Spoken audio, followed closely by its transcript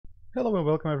Hello and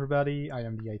welcome everybody, I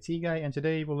am the IT guy and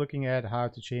today we're looking at how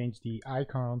to change the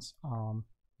icons on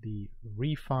the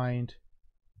rEFInd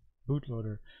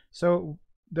bootloader. So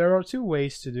there are two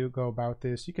ways to go about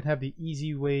this. You can have the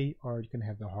easy way or you can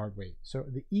have the hard way. So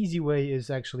the easy way is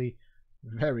actually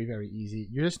very easy.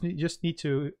 You just need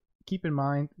to keep in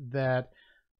mind that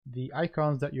the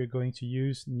icons that you're going to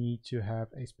use need to have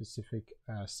a specific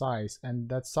size, and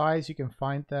that size you can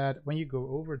find that when you go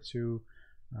over to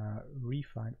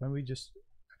rEFInd. When we just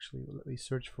let me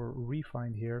search for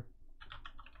rEFInd here.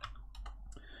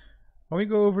 When we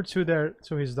go over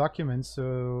to his documents,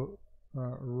 so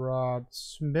Rod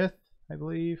Smith, I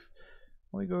believe.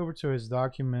 When we go over to his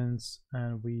documents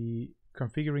and we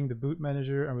configuring the boot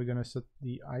manager and we're going to set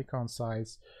the icon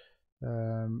size,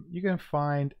 you can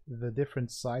find the different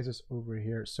sizes over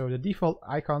here. So the default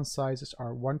icon sizes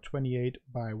are 128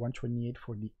 by 128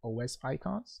 for the OS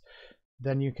icons.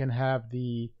 Then you can have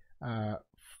the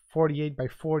 48 by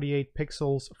 48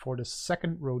 pixels for the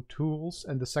second row tools,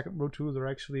 and the second row tools are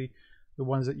actually the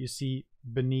ones that you see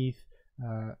beneath.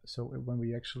 So when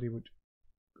we actually would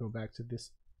go back to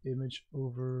this image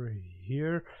over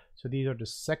here, so these are the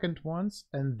second ones,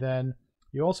 and then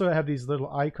you also have these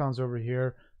little icons over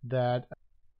here that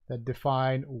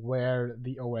define where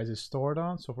the OS is stored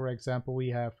on. So for example, we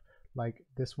have like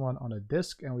this one on a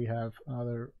disk and we have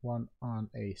another one on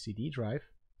a CD drive,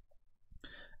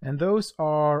 and those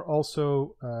are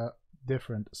also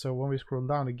different. So when we scroll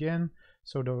down again,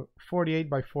 so the 48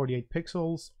 by 48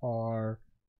 pixels are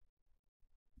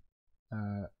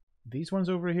these ones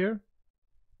over here,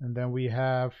 and then we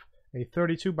have a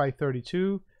 32 by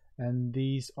 32, and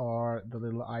these are the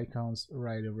little icons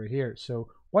right over here. So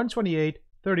 128,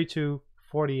 32,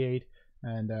 48,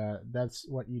 and that's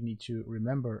what you need to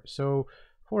remember. So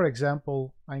for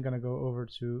example, I'm gonna go over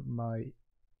to my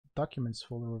documents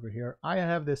folder over here. I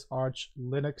have this Arch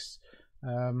Linux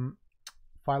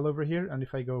file over here, and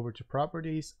if I go over to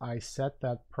properties, I set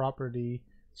that property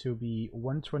to be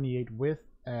 128 width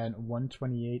and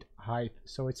 128 height.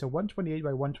 So it's a 128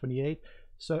 by 128,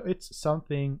 so it's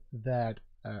something that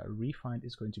rEFInd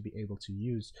is going to be able to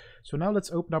use. So now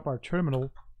let's open up our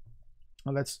terminal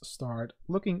and let's start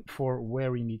looking for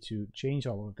where we need to change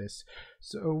all of this.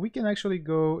 So we can actually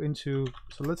go into,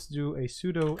 so let's do a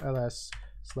sudo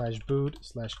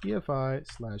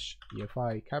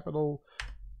ls/boot/EFI/EFI capital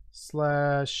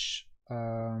slash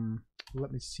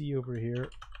let me see over here,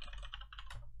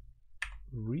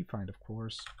 rEFInd, of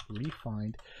course,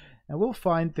 rEFInd, and we'll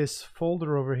find this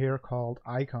folder over here called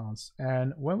icons.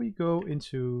 And when we go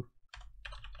into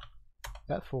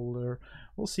that folder,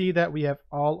 we'll see that we have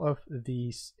all of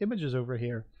these images over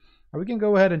here, and we can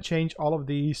go ahead and change all of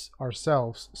these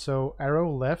ourselves. So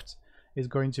arrow left is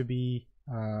going to be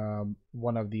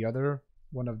one of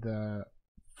the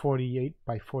 48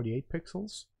 by 48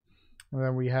 pixels, and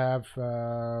then we have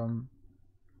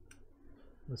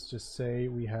let's just say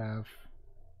we have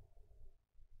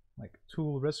like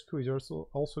tool rescue is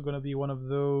also going to be one of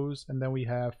those, and then we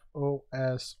have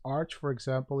OS Arch, for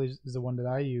example, is the one that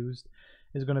I used,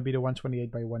 is going to be the 128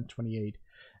 by 128.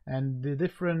 And the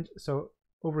different, so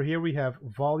over here we have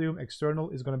volume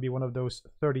external is going to be one of those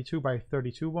 32 by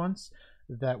 32 ones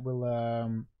that will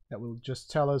just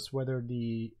tell us whether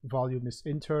the volume is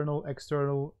internal,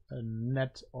 external,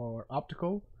 net, or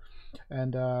optical.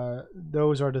 And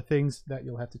those are the things that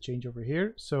you'll have to change over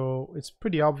here. So it's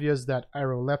pretty obvious that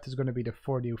arrow left is going to be the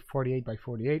 48 by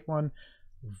 48 one,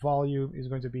 volume is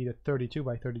going to be the 32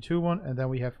 by 32 one, and then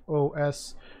we have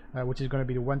OS, which is going to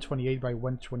be the 128 by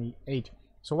 128.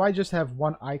 So I just have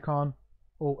one icon,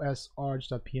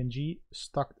 osarch.png,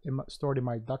 stored in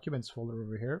my documents folder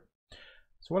over here.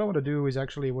 So what I want to do is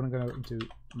actually I want to go into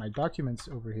my documents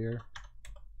over here.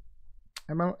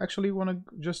 I actually want to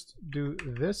just do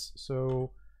this.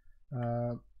 So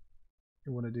I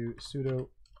want to do sudo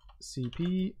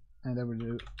cp, and then we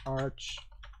do arch.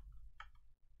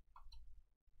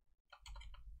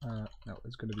 No,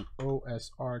 it's going to be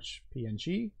osarch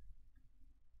png,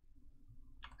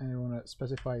 and I want to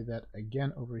specify that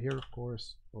again over here, of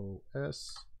course,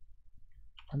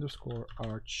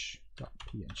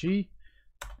 os_arch.png.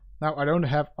 Now I don't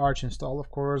have Arch installed,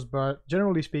 of course, but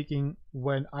generally speaking,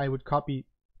 when I would copy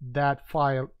that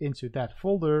file into that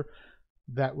folder,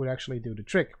 that would actually do the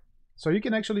trick. So you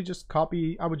can actually just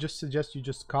copy, I would just suggest you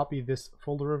just copy this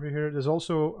folder over here. There's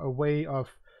also a way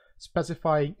of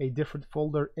specifying a different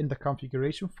folder in the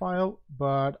configuration file,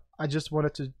 but I just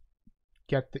wanted to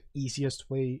get the easiest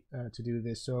way to do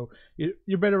this. So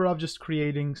you're better off just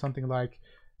creating something like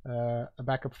a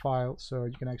backup file. So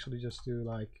you can actually just do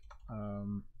like,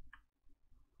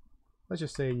 let's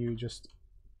just say you just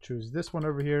choose this one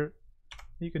over here,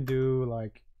 You can do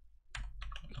like,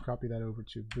 you can copy that over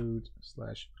to boot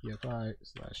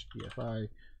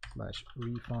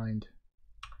 /EFI/EFI/rEFInd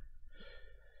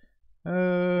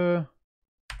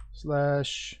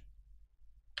slash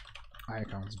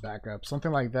icons backup,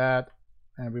 something like that.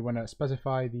 And we want to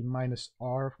specify the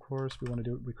 -r, of course. We want to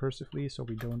do it recursively, so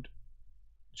we don't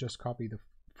just copy the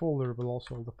folder, but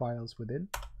also the files within.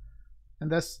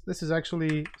 And this is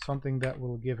actually something that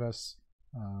will give us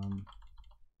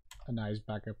a nice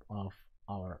backup of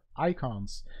our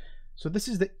icons. So this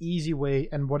is the easy way,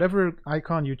 and whatever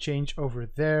icon you change over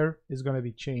there is going to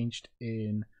be changed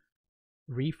in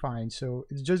rEFInd. So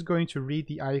it's just going to read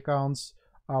the icons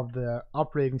of the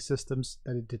operating systems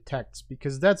that it detects,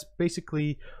 because that's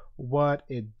basically what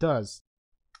it does.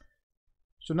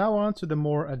 So now on to the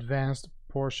more advanced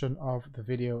portion of the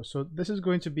video. So this is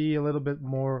going to be a little bit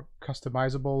more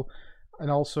customizable, and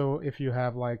also if you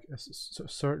have like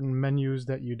certain menus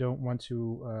that you don't want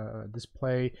to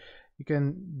display, you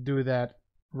can do that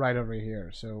right over here.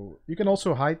 So you can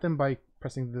also hide them by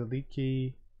pressing the delete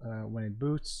key when it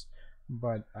boots,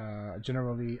 but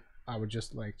generally I would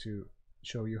just like to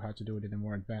show you how to do it in a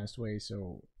more advanced way.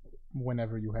 So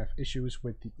whenever you have issues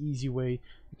with the easy way,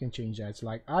 you can change that. It's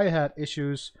like I had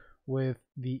issues with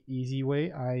the easy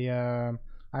way. I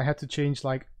had to change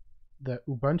like the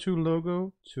Ubuntu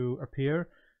logo to appear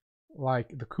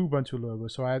like the Kubuntu logo.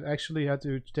 So I actually had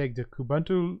to take the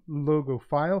Kubuntu logo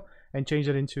file and change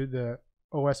it into the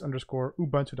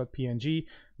os_ubuntu.png,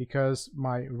 because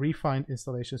my rEFInd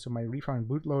installation, so my rEFInd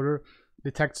bootloader,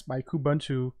 detects my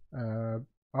Kubuntu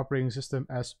operating system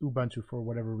as Ubuntu for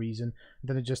whatever reason.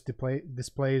 Then it just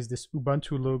displays this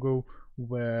Ubuntu logo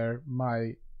where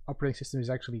my operating system is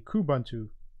actually Kubuntu.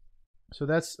 So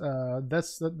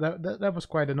that was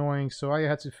quite annoying. So I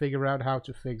had to figure out how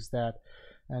to fix that,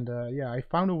 and yeah, I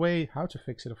found a way how to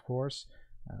fix it, of course.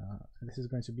 This is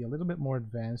going to be a little bit more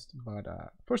advanced, but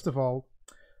first of all,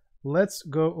 let's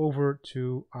go over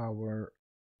to our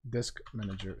disk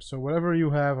manager. So whatever you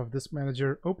have of disk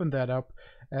manager, open that up,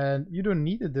 and you don't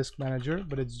need a disk manager,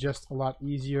 but it's just a lot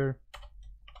easier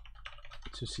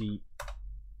to see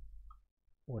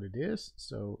what it is.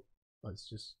 So let's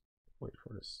just wait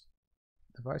for this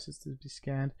devices to be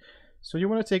scanned. So you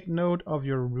want to take note of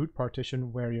your root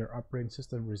partition where your operating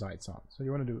system resides on. So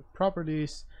you want to do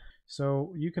properties.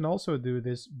 So you can also do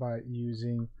this by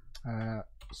using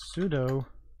sudo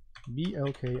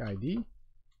blkid,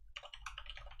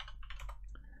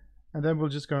 and then we're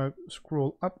just going to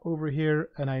scroll up over here,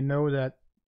 and I know that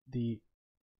the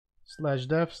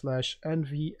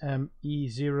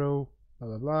 /dev/nvme0 blah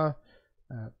blah blah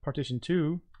partition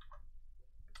 2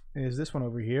 is this one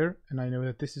over here, and I know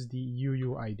that this is the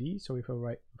UUID. So if I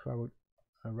would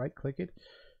right click it,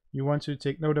 you want to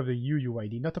take note of the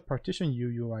UUID, not the partition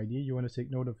UUID. You want to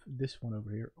take note of this one over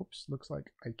here. Oops, looks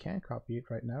like I can't copy it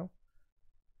right now.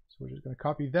 So we're just going to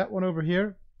copy that one over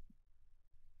here.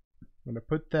 I'm going to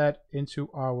put that into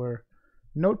our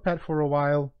notepad for a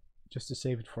while just to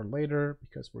save it for later,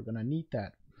 because we're going to need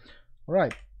that. All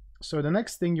right, so the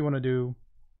next thing you want to do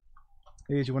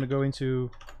is you want to go into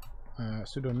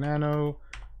sudo nano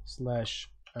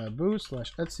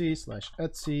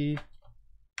 /boot/etc/etc.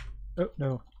 Oh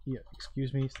no, yeah,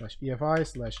 excuse me,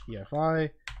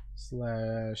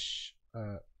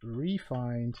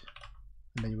 /EFI/EFI/rEFInd,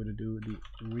 and then you want to do the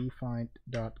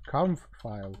rEFInd.conf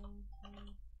file.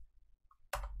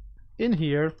 In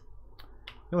here,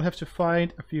 you'll have to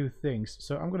find a few things.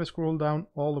 So I'm going to scroll down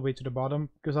all the way to the bottom,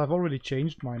 because I've already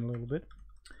changed mine a little bit.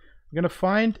 You're going to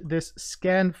find this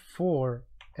scan4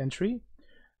 entry,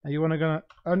 and you want to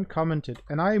uncomment it.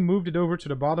 And I moved it over to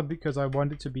the bottom because I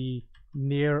wanted to be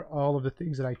near all of the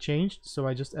things that I changed. So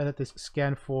I just added this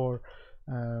scan4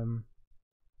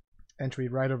 entry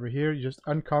right over here. You just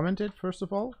uncomment it first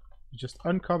of all. You just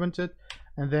uncomment it,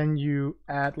 and then you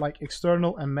add like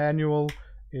external and manual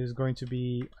is going to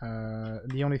be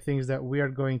the only things that we are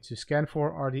going to scan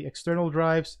for are the external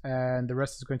drives, and the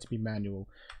rest is going to be manual.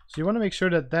 So you want to make sure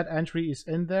that that entry is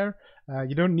in there.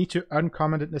 You don't need to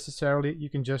uncomment it necessarily. You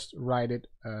can just write it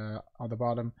on the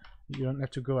bottom. You don't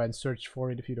have to go and search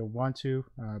for it if you don't want to,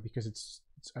 because it's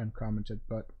uncommented,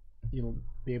 but you'll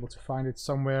be able to find it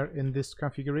somewhere in this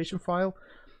configuration file.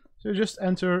 So just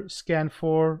enter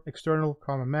scan4 external,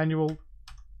 manual,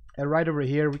 and right over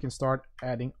here we can start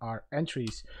adding our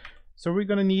entries. So we're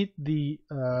going to need the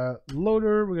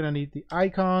loader, we're going to need the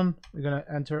icon, we're going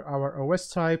to enter our OS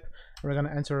type, we're going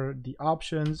to enter the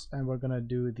options, and we're going to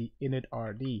do the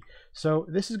init_rd. So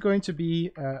this is going to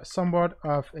be somewhat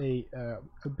of a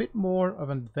bit more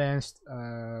of an advanced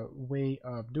way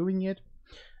of doing it.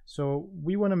 So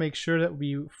we want to make sure that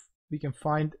we we can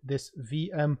find this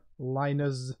VM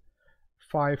Linus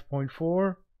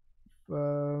 5.4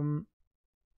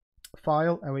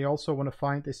 file, and we also want to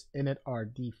find this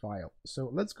initrd file. So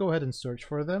let's go ahead and search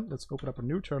for them. Let's open up a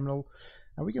new terminal,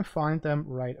 and we can find them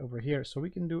right over here. So we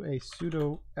can do a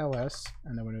sudo ls,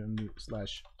 and then we're going to do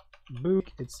 /boot.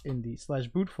 It's in the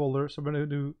 /boot folder, so we're going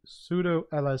to do sudo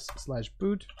ls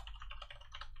 /boot,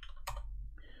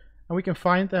 and we can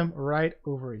find them right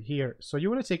over here. So you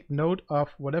want to take note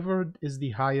of whatever is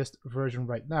the highest version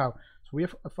right now. So we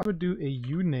have, if I would do a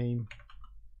uname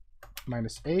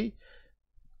 -a,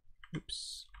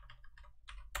 oops,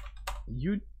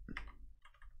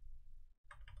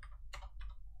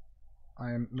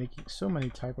 I am making so many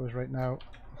typos right now.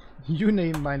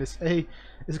 uname -a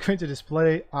is going to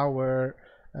display our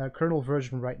kernel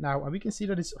version right now, and we can see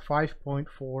that it's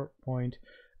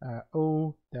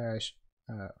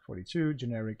 5.4.0-42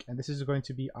 generic, and this is going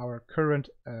to be our current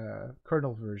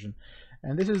kernel version,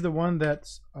 and this is the one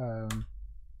that's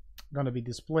going to be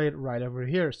displayed right over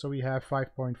here. So we have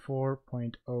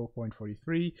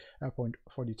 5.4.0.43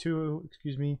 .42,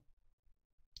 excuse me,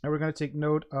 and we're going to take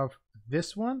note of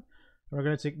this one. We're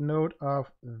going to take note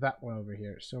of that one over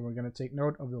here. So we're going to take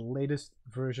note of the latest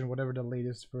version, whatever the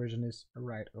latest version is,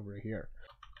 right over here.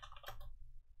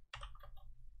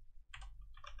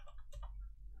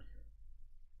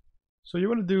 So you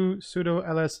want to do sudo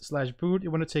ls /boot.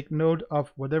 You want to take note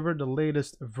of whatever the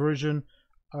latest version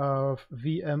of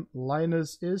VM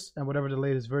Linus is, and whatever the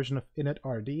latest version of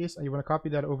initrd is, and you want to copy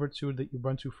that over to the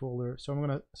Ubuntu folder. So I'm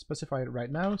going to specify it right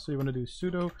now. So you want to do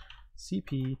sudo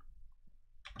cp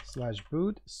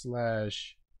 /boot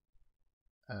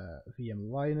 /VM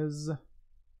Linus.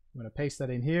 I'm going to paste that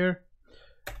in here,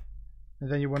 and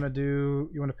then you want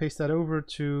to paste that over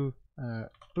to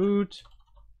boot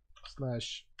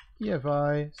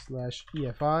 /efi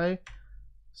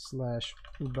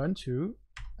 /Ubuntu,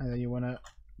 and then you want to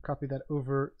copy that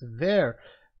over there.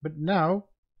 But now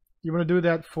you want to do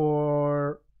that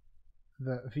for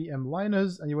the VM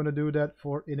Linus, and you want to do that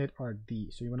for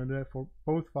initrd. So you want to do that for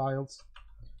both files.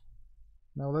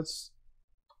 Now let's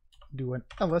do an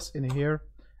ls in here,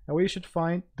 and we should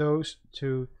find those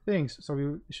two things. So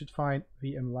we should find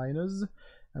VM Linus,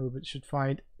 and we should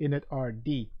find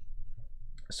initrd.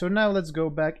 So now let's go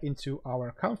back into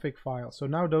our config file. So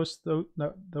now those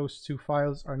two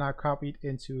files are now copied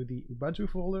into the Ubuntu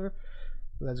folder.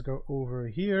 Let's go over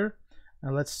here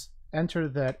and let's enter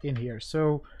that in here.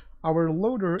 So our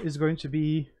loader is going to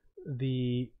be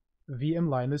the VM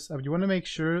Linus. You want to make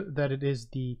sure that it is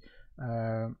the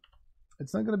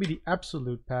it's not going to be the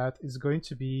absolute path, it's going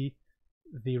to be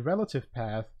the relative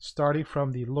path starting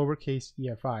from the lowercase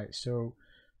EFI. So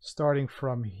starting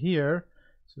from here,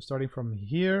 so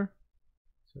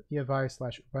EFI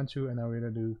 /Ubuntu, and now we're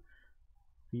going to do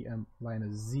VM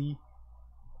Linus Z.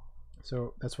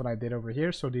 So that's what I did over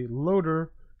here. So the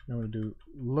loader, I'm going to do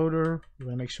loader, we're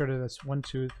going to make sure that that's 1,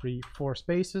 2, 3, 4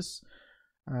 spaces.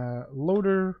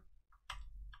 Loader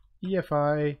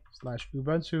EFI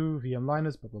 /Ubuntu VM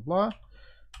Linus blah blah blah,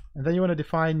 and then you want to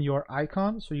define your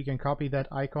icon. So you can copy that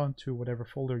icon to whatever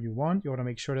folder you want. You want to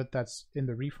make sure that that's in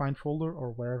the rEFInd folder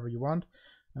or wherever you want,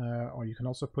 or you can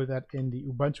also put that in the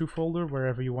Ubuntu folder,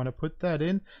 wherever you want to put that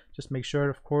in. Just make sure,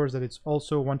 of course, that it's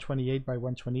also 128 by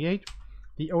 128.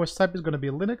 The OS type is going to be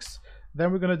Linux.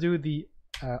 Then we're going to do the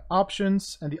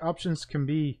options, and the options can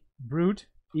be root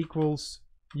equals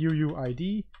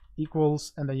UUID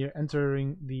equals, and then you're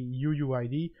entering the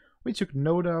UUID. We took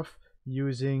note of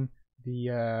using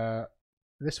the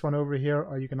this one over here,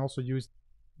 or you can also use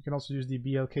the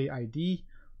BLK ID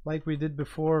like we did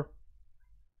before,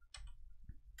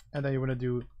 and then you want to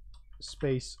do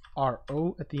space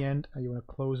RO at the end, and you want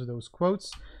to close those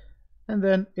quotes, and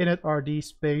then initrd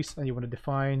space, and you want to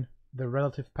define the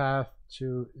relative path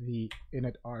to the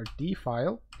initrd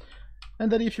file.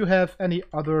 And then if you have any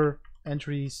other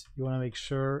entries, you want to make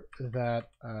sure that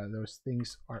those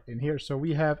things are in here. So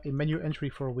we have a menu entry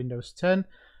for Windows 10.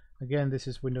 Again, this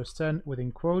is Windows 10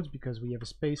 within quotes because we have a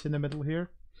space in the middle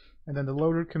here. And then the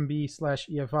loader can be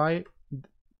 /EFI.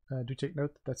 Do take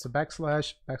note that's a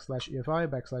 //EFI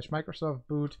 /Microsoft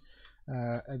boot.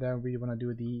 And then we want to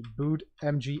do the boot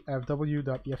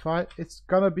mgfw.efi. It's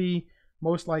gonna be,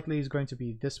 most likely is going to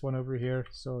be this one over here,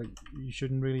 so you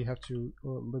shouldn't really have to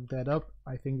look that up.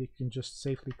 I think you can just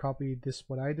safely copy this,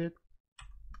 what I did,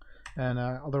 and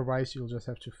otherwise you'll just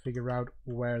have to figure out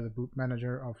where the boot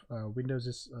manager of Windows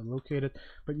is located.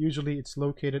 But usually it's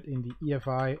located in the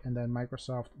EFI and then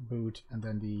Microsoft boot and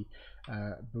then the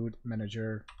boot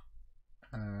manager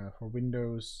for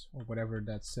Windows or whatever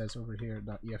that says over here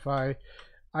 .efi.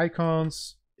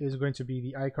 Icons is going to be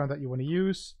the icon that you want to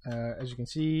use. As you can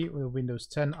see, the Windows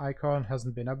 10 icon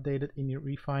hasn't been updated in your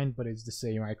rEFInd, but it's the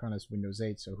same icon as Windows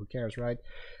 8, so who cares, right?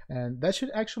 And that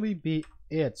should actually be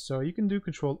it. So you can do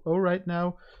Control O right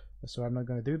now. So I'm not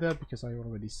going to do that because I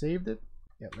already saved it.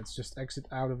 Yeah, let's just exit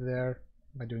out of there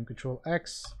by doing Control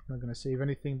X. I'm not going to save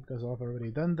anything because I've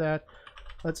already done that.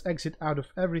 Let's exit out of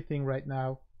everything right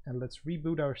now and let's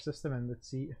reboot our system and let's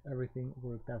see if everything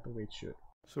worked out the way it should.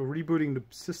 So rebooting the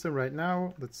system right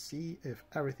now. Let's see if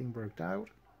everything worked out.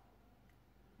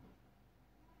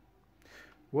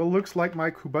 Well, looks like my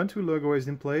Kubuntu logo is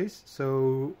in place.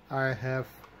 So I have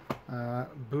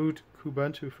boot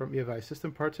Kubuntu from EFI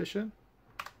system partition.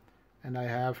 And I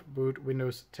have boot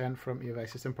Windows 10 from EFI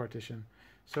system partition.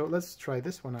 So let's try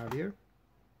this one out here.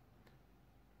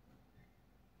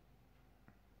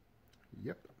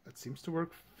 Yep, that seems to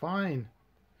work fine.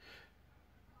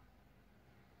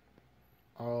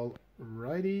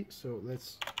 Alrighty, so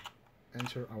let's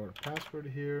enter our password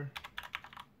here.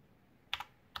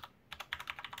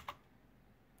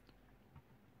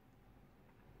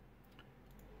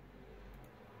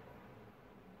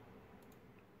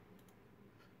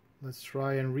 Let's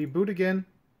try and reboot again.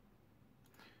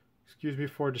 Excuse me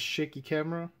for the shaky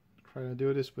camera. Try to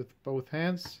do this with both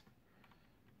hands.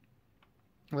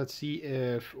 Let's see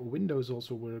if Windows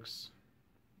also works.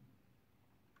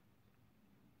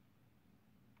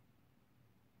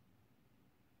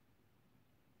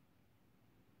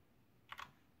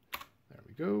 There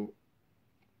we go.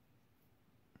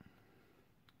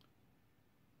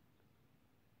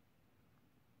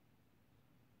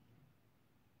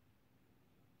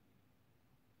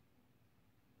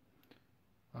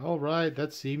 Alright,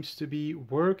 that seems to be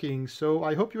working. So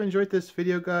I hope you enjoyed this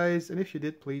video, guys, and if you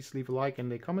did, please leave a like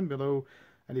and a comment below.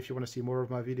 And if you want to see more of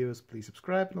my videos, please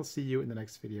subscribe, and I'll see you in the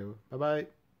next video. Bye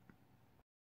bye.